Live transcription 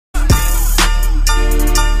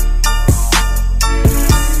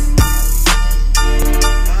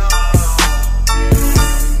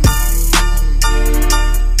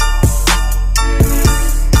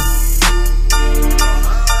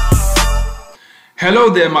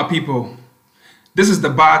Hello there, my people. This is the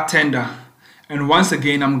bartender, and once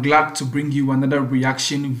again, I'm glad to bring you another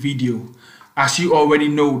reaction video. As you already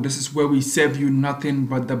know, this is where we serve you nothing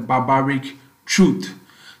but the barbaric truth.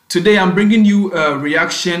 Today, I'm bringing you a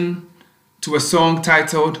reaction to a song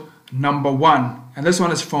titled Number One, and this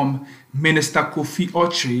one is from Minister Kofi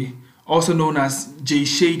Otchere, also known as J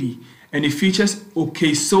Shady, and it features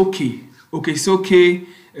Sokay. Okey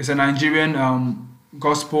is a Nigerian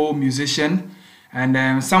gospel musician.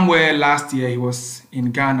 And somewhere last year he was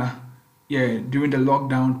in Ghana, during the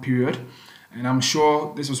lockdown period, and I'm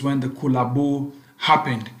sure this was when the collabo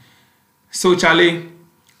happened. So Charlie,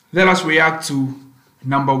 let us react to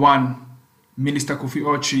Number One, Minister Kofi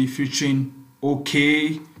Otchere featuring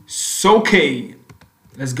Sokay.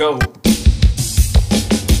 Let's go.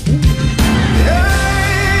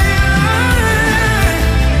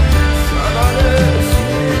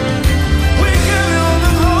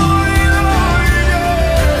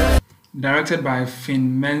 Directed by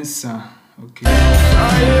Fin Mensa. Okay.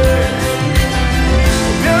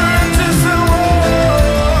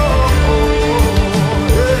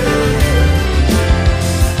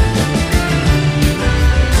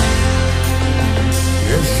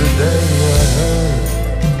 Yesterday I heard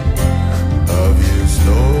of your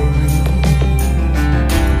story,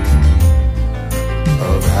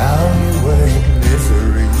 of how you were in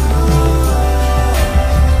misery.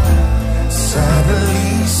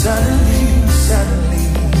 Suddenly,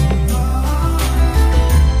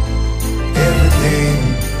 everything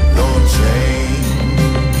don't change.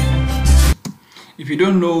 If you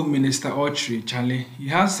don't know Minister Otchere, Charlie, he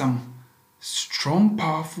has some strong,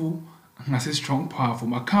 powerful, and I say strong, powerful,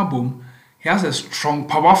 Macabum, he has a strong,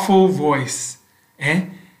 powerful voice. Where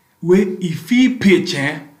if he pitch,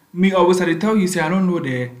 me always had to tell you, say, I don't know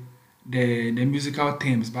the musical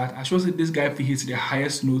themes, but I sure say this guy hits the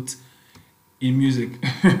highest notes in music.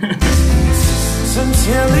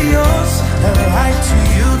 Sincerely yours, and I write to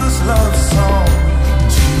you this love song.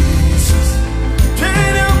 Jesus,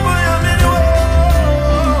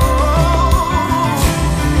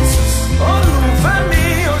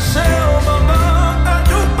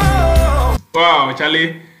 wow,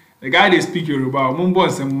 Charlie, the guy they speak Yoruba.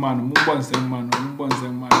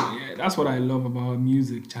 Yeah, that's what I love about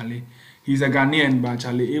music, Charlie. He's a Ghanaian, but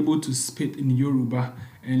Charlie able to spit in Yoruba.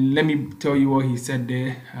 And let me tell you what he said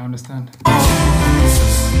there. I understand.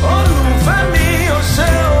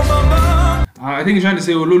 I think he's trying to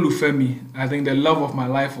say Ololufemi. I think the love of my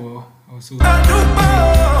life or so.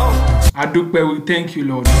 Adukpe, we thank you,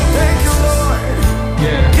 Lord. Thank you, Lord.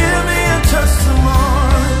 Yeah. Give me a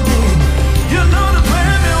testimony. You know the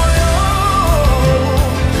plan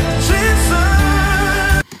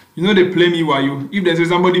Jesus. You know they play me while you. If there's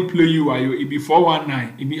somebody play you while you, it be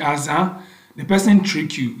 419. It be as the person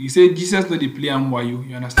trick you. You say Jesus know they play and why you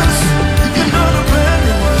understand? You know the plan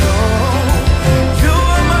you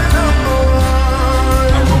are my number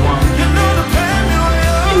one. You know the plan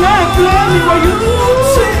you know they play me while you.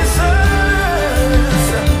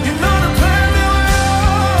 You know the plan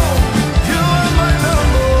you are my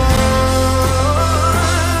number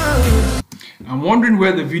one. I'm wondering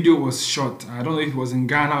where the video was shot. I don't know if it was in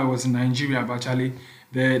Ghana or it was in Nigeria, but Charlie,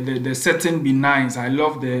 the setting be nice. I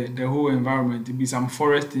love the whole environment. It be some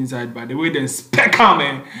forest inside, but the way they spec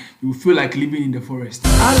man, you feel like living in the forest.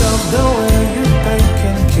 I love the way you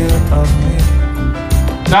taking care of me.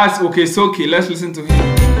 That's Sokay. Let's listen to him.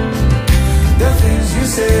 The things you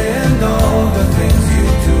say and all the things you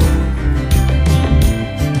do,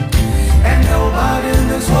 and nobody in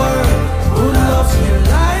this world who loves me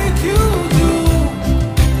like you do.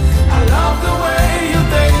 I love the way you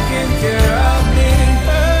taking care of me.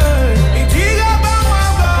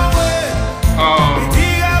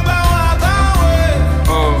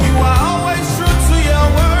 You are always true to your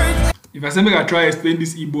word. If I say make I try explain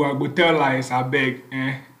this Igbo, I go tell lies, I beg.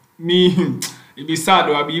 Me, it be sad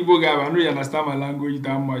though, I be Igbo guy, but I don't really understand my language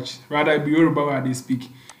that much. Rather, it be Yoruba where they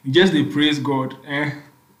speak. You just they praise God.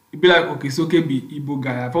 It be like, Sokay be Igbo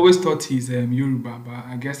guy. I've always thought he's Yoruba, but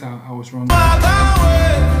I guess I was wrong. You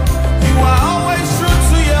are always true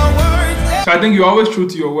to your word. So I think you're always true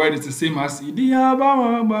to your word. It's the same as I don't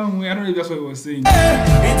know if that's what he was saying. You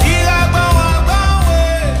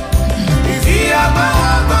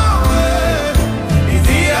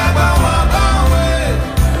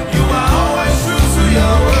are always true to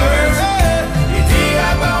your word.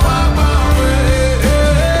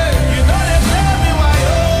 You know they play me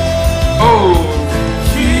while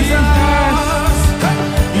Jesus.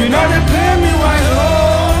 You know they play me while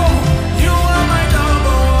you are my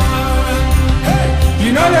number one. You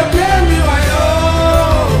know they play me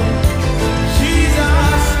while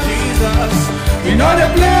Jesus. know they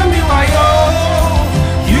play me why yo.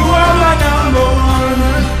 You are my number one.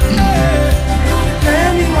 Play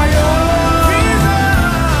me why yo.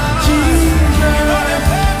 Jesus.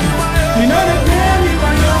 You know they play me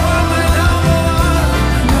why yo.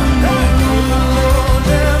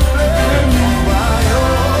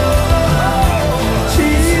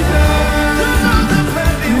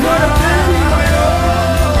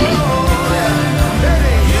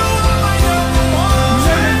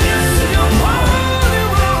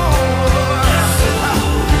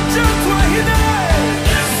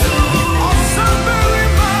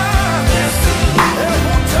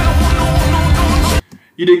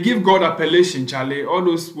 You dey give God appellation, Charlie. All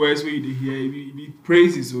those words where you hear, you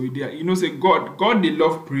praises, so you know, say God they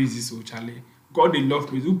love praises, so Charlie. God they love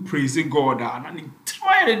praises. Who praise God and they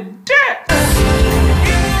try to death.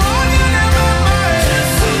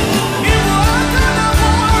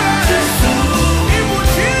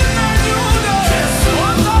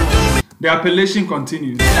 The appellation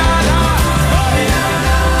continues.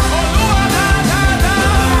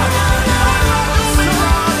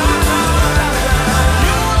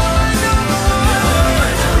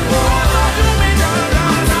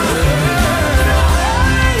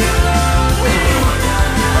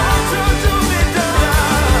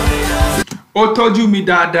 Otoju mi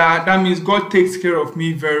dada, that means God takes care of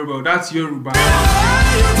me very well. That's Yoruba.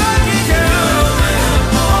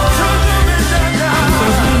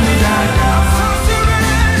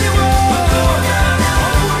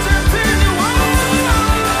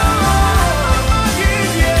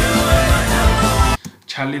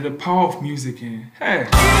 Charlie, the power of music, eh? Hey.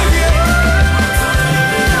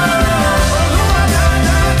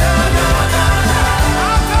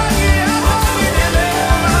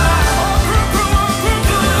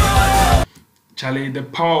 Charlie, the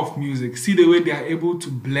power of music. See the way they are able to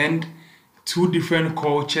blend two different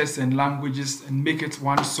cultures and languages and make it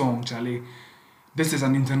one song, Charlie. This is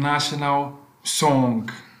an international song.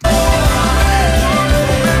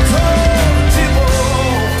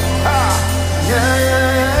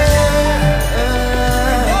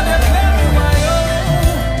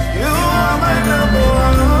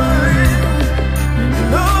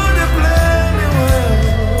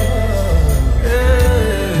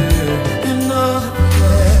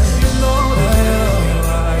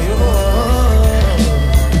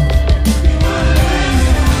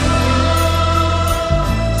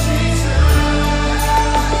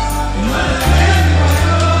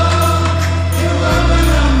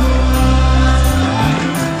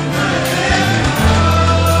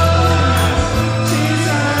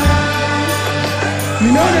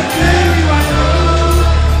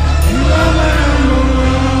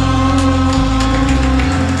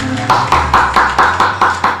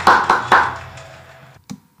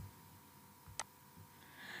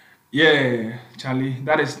 Yeah, Charlie,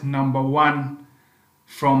 that is number one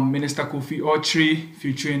from Minister Kofi Otchere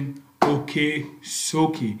featuring Okey,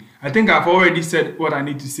 Sokay. I think I've already said what I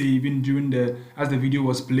need to say even during as the video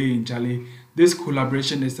was playing, Charlie. This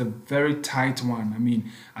collaboration is a very tight one. I mean,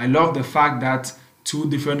 I love the fact that two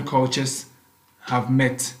different cultures have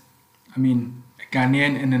met. I mean, a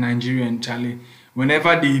Ghanaian and a Nigerian, Charlie.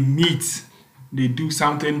 Whenever they meet, they do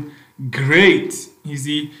something great, you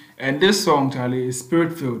see. And this song, Charlie, is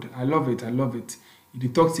spirit-filled. I love it, I love it. They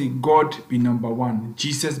talk, say, God be number one,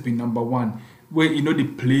 Jesus be number one. Where, you know, they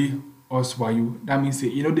play us while you. That means,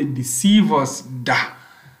 you know, they deceive us, da.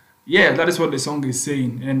 Yeah, that is what the song is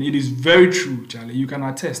saying. And it is very true, Charlie. You can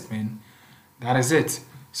attest, man. That is it.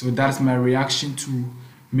 So that's my reaction to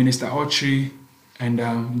Minister Otchere and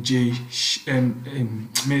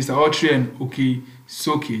Minister Otchere and Okey,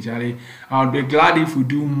 Sokay, Charlie. I'll be glad if we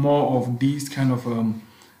do more of these kind of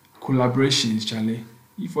collaborations, Charlie.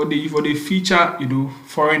 If they feature, you know,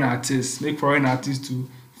 foreign artists, make foreign artists to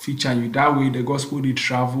feature you. That way the gospel they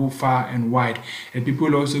travel far and wide, and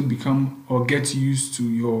people also become or get used to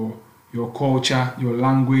your culture, your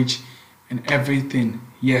language, and everything.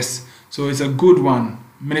 Yes, so it's a good one.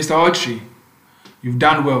 Minister Otchere, you've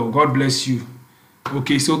done well. God bless you.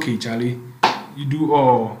 Okay, it's okay, Charlie. You do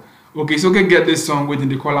all. Okay, so okay, get this song within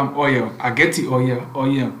the column oil. I get it,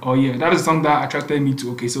 oil. That is the song that attracted me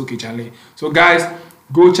to Okay, so okay, Charlie. So guys,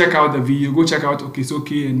 go check out the video. Go check out Okay, so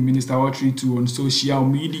okay and Minister Otchere too on social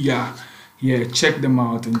media. Yeah, check them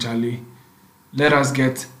out, and Charlie, let us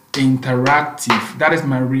get interactive. That is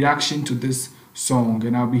my reaction to this song,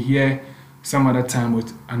 and I'll be here some other time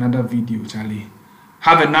with another video, Charlie.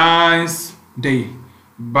 Have a nice day.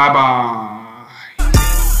 Bye bye.